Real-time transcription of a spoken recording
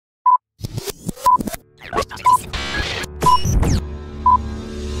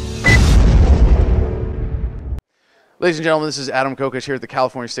Ladies and gentlemen, this is Adam Kokesh here at the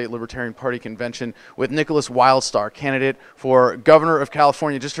California State Libertarian Party Convention with Nickolas Wildstar, candidate for Governor of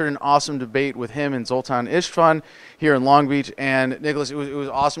California. Just heard an awesome debate with him and Zoltan Istvan here in Long Beach. And Nickolas, it was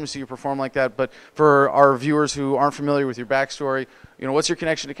awesome to see you perform like that. But for our viewers who aren't familiar with your backstory, what's your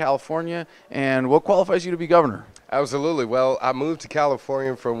connection to California and what qualifies you to be governor? Absolutely. Well, I moved to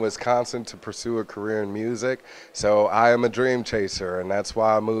California from Wisconsin to pursue a career in music. So I am a dream chaser, and that's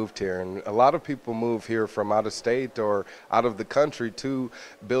why I moved here. And a lot of people move here from out of state or out of the country to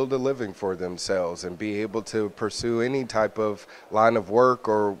build a living for themselves and be able to pursue any type of line of work,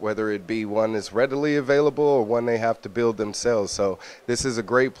 or whether it be one that's readily available or one they have to build themselves. So this is a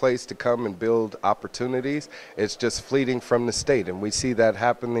great place to come and build opportunities. It's just fleeting from the state, and we see that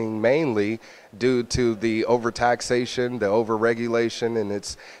happening mainly due to the overtaxation, the overregulation, and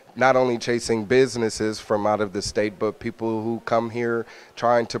it's not only chasing businesses from out of the state, but people who come here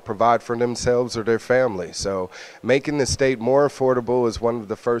trying to provide for themselves or their family. So making the state more affordable is one of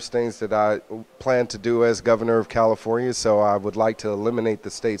the first things that I plan to do as governor of California. So I would like to eliminate the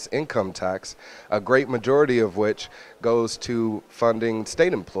state's income tax, a great majority of which goes to funding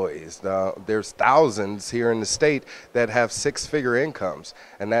state employees. There's thousands here in the state that have six-figure incomes,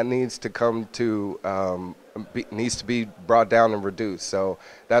 and that needs to come to needs to be brought down and reduced. So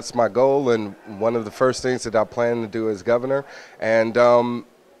that's my goal, and one of the first things that I plan to do as governor. And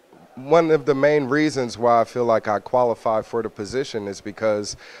one of the main reasons why I feel like I qualify for the position is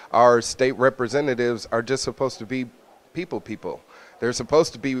because our state representatives are just supposed to be people. They're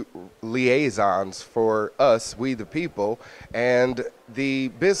supposed to be liaisons for us, we the people, and the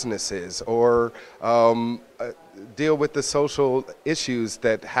businesses, or deal with the social issues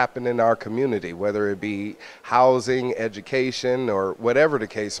that happen in our community, whether it be housing, education, or whatever the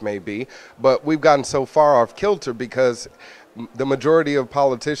case may be. But we've gotten so far off kilter because the majority of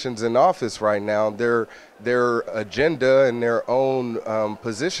politicians in office right now, their agenda and their own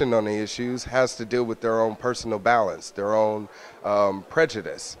position on the issues has to deal with their own personal balance, their own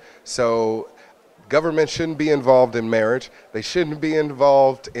prejudice. So government shouldn't be involved in marriage. They shouldn't be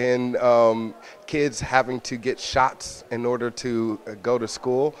involved in kids having to get shots in order to go to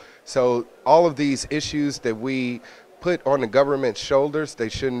school. So all of these issues that we put on the government's shoulders, they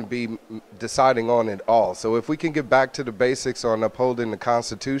shouldn't be deciding on it all. So if we can get back to the basics on upholding the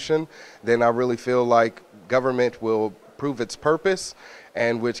Constitution, then I really feel like government will prove its purpose,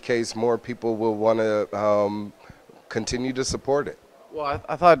 in which case more people will want to continue to support it. Well,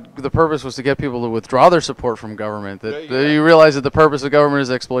 I thought the purpose was to get people to withdraw their support from government. That you realize that the purpose of government is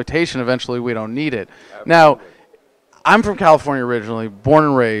exploitation. Eventually, we don't need it. Absolutely. Now, I'm from California originally, born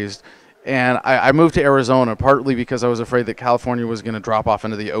and raised, and I moved to Arizona partly because I was afraid that California was going to drop off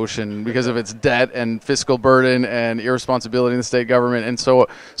into the ocean because of its debt and fiscal burden and irresponsibility in the state government, and so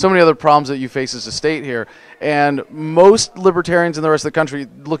many other problems that you face as a state here. And most libertarians in the rest of the country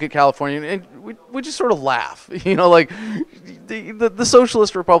look at California and we just sort of laugh, like the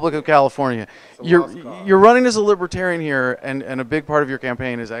Socialist Republic of California. You're running as a libertarian here, and a big part of your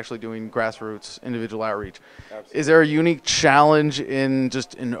campaign is actually doing grassroots individual outreach. Absolutely. Is there a unique challenge in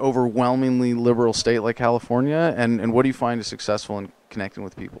just an overwhelmingly liberal state like California, and what do you find is successful in connecting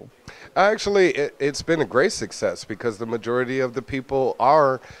with people? Actually, it's been a great success because the majority of the people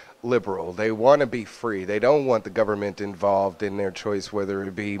are liberal. They want to be free. They don't want the government involved in their choice, whether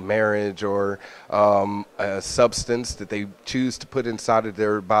it be marriage or a substance that they choose to put inside of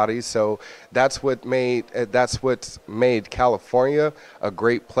their bodies. So that's what's made California a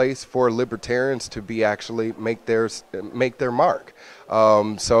great place for libertarians to be actually make their mark.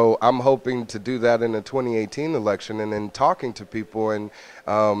 So I'm hoping to do that in the 2018 election, and then talking to people and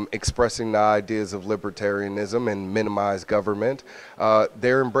expressing the ideas of libertarianism and minimize government.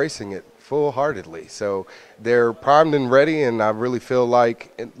 They're embracing it full-heartedly. So they're primed and ready, and I really feel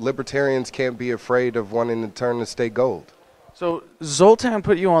like libertarians can't be afraid of wanting to turn the state gold. So Zoltan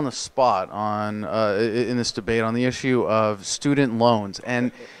put you on the spot on in this debate on the issue of student loans,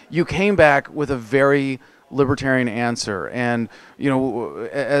 and you came back with a very libertarian answer. And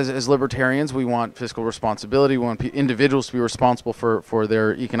as libertarians, we want fiscal responsibility. We want individuals to be responsible for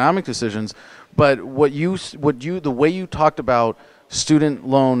their economic decisions. But the way you talked about student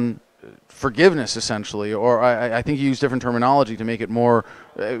loan forgiveness, essentially, or I think you use different terminology to make it more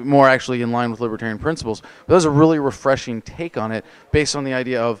actually in line with libertarian principles. But that was a really refreshing take on it, based on the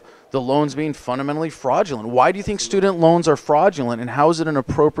idea of the loans being fundamentally fraudulent. Why do you think student loans are fraudulent, and how is it an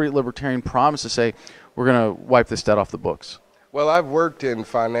appropriate libertarian promise to say we're going to wipe this debt off the books? Well, I've worked in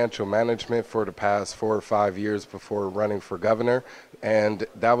financial management for the past 4 or 5 years before running for governor, and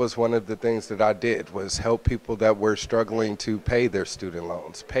that was one of the things that I did, was help people that were struggling to pay their student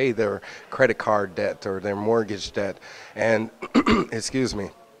loans, pay their credit card debt or their mortgage debt. And excuse me,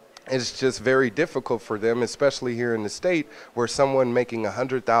 it's just very difficult for them, especially here in the state, where someone making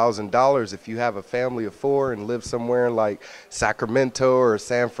 $100,000, if you have a family of 4 and live somewhere like Sacramento or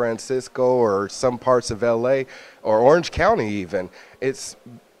San Francisco or some parts of LA or Orange County even,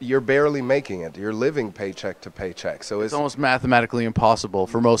 you're barely making it. You're living paycheck to paycheck. So it's almost mathematically impossible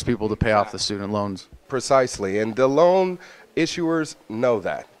for most people to pay off the student loans. Precisely. And the loan issuers know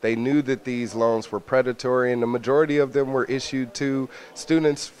that. They knew that these loans were predatory, and the majority of them were issued to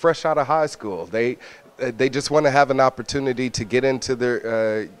students fresh out of high school. They just want to have an opportunity to get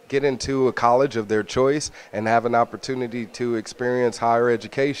into a college of their choice and have an opportunity to experience higher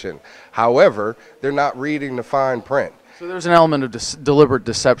education. However, they're not reading the fine print. So there's an element of deliberate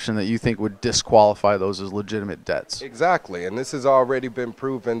deception that you think would disqualify those as legitimate debts. Exactly, and this has already been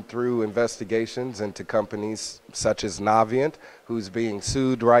proven through investigations into companies such as Navient, who's being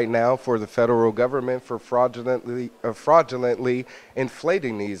sued right now for the federal government for fraudulently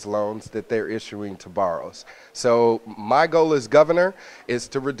inflating these loans that they're issuing to borrowers. So my goal as governor is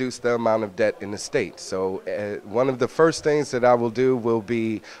to reduce the amount of debt in the state. So one of the first things that I will do will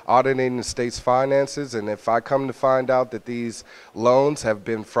be auditing the state's finances, and if I come to find out that these loans have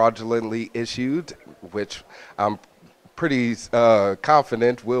been fraudulently issued, which I'm pretty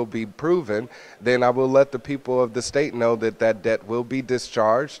confident will be proven, then I will let the people of the state know that that debt will be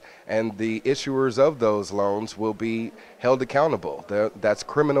discharged and the issuers of those loans will be held accountable. That's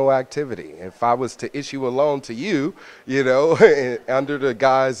criminal activity. If I was to issue a loan to you, under the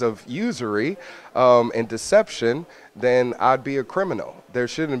guise of usury and deception, then I'd be a criminal. There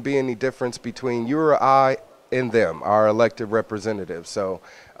shouldn't be any difference between you or I and them, our elected representatives. So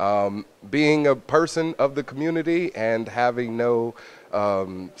being a person of the community and having no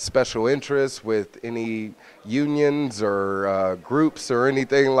special interests with any unions or groups or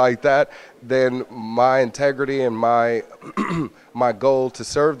anything like that, then my integrity and my my goal to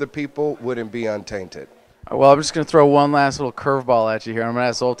serve the people wouldn't be untainted. Well, I'm just going to throw one last little curveball at you here. I'm going to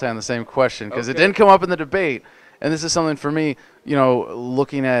ask Zoltan the same question because it didn't come up in the debate, and this is something for me,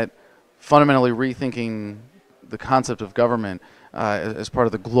 looking at fundamentally rethinking the concept of government as part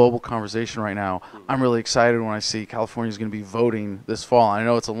of the global conversation right now. I'm really excited when I see California is going to be voting this fall. I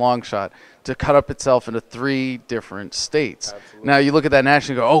know it's a long shot to cut up itself into 3 different states. Absolutely. Now you look at that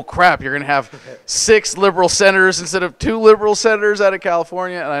nationally and go, oh crap, you're going to have 6 liberal senators instead of 2 liberal senators out of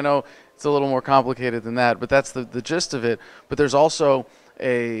California. And I know it's a little more complicated than that, but that's the gist of it. But there's also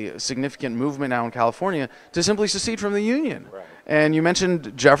a significant movement now in California to simply secede from the Union. Right. And you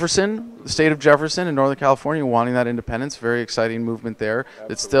mentioned Jefferson, the state of Jefferson in Northern California wanting that independence. Very exciting movement there.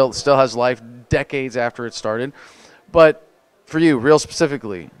 Absolutely. That still has life decades after it started. But for you, real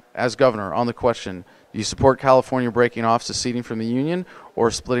specifically, as governor, on the question, do you support California breaking off, seceding from the Union, or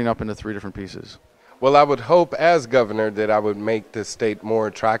splitting up into 3 different pieces? Well, I would hope as governor that I would make the state more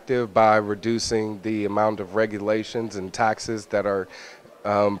attractive by reducing the amount of regulations and taxes that are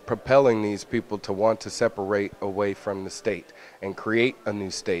propelling these people to want to separate away from the state and create a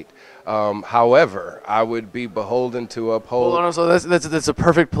new state. However, I would be beholden to uphold. Hold on, so that's a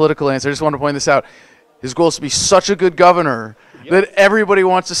perfect political answer. I just want to point this out. His goal is to be such a good governor that everybody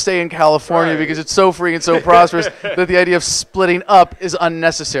wants to stay in California because it's so free and so prosperous that the idea of splitting up is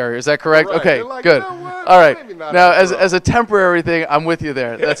unnecessary. Is that correct? Right. Okay, Like, good. All right. Now, as a temporary thing, I'm with you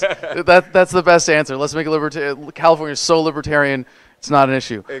there. That's the best answer. Let's make it California is so libertarian, it's not an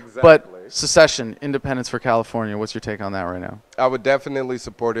issue. Exactly. But secession, independence for California, what's your take on that right now? I would definitely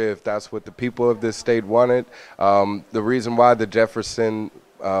support it if that's what the people of this state wanted. The reason why the Jefferson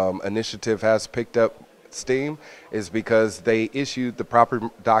initiative has picked up steam is because they issued the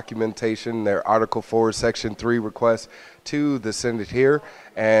proper documentation, their Article 4, Section 3 request to the Senate here,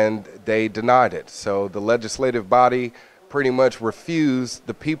 and they denied it. So the legislative body pretty much refused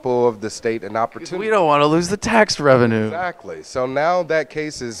the people of the state an opportunity. We don't want to lose the tax revenue. Exactly. So now that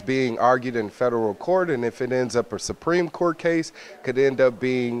case is being argued in federal court, and if it ends up a Supreme Court case, could end up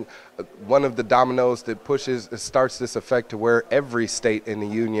being one of the dominoes that starts this effect to where every state in the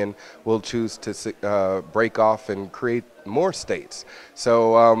union will choose to break off and create more states.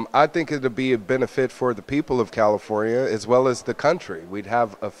 So I think it'll be a benefit for the people of California as well as the country. We'd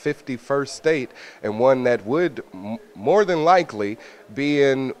have a 51st state and one that would more than likely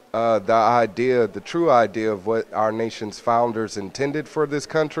being the true idea of what our nation's founders intended for this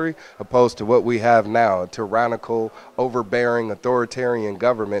country, opposed to what we have now, a tyrannical, overbearing, authoritarian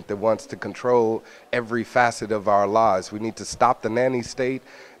government that wants to control every facet of our lives. We need to stop the nanny state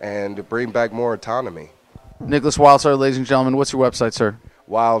and bring back more autonomy. Nickolas Wildstar, ladies and gentlemen, what's your website, sir?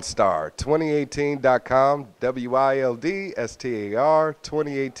 Wildstar, 2018.com, WILDSTAR,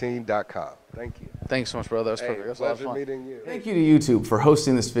 2018.com. Thank you. Thanks so much, brother. That was perfect. That was a lot of Pleasure fun. meeting you. Thank you to YouTube for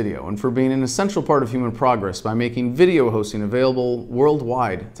hosting this video and for being an essential part of human progress by making video hosting available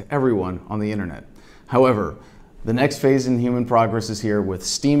worldwide to everyone on the internet. However, the next phase in human progress is here with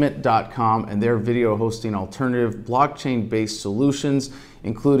Steemit.com and their video hosting alternative blockchain-based solutions,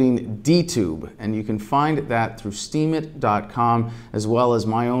 including DTube. And you can find that through Steemit.com, as well as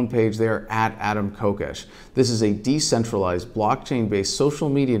my own page there at Adam Kokesh. This is a decentralized blockchain-based social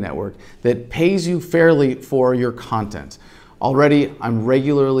media network that pays you fairly for your content. Already, I'm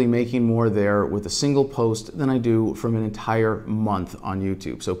regularly making more there with a single post than I do from an entire month on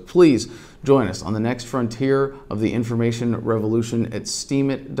YouTube. So please join us on the next frontier of the information revolution at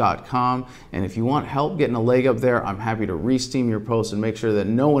Steemit.com. And if you want help getting a leg up there, I'm happy to re-steam your posts and make sure that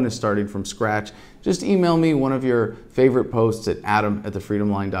no one is starting from scratch. Just email me one of your favorite posts at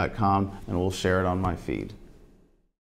adam@thefreedomline.com and we'll share it on my feed.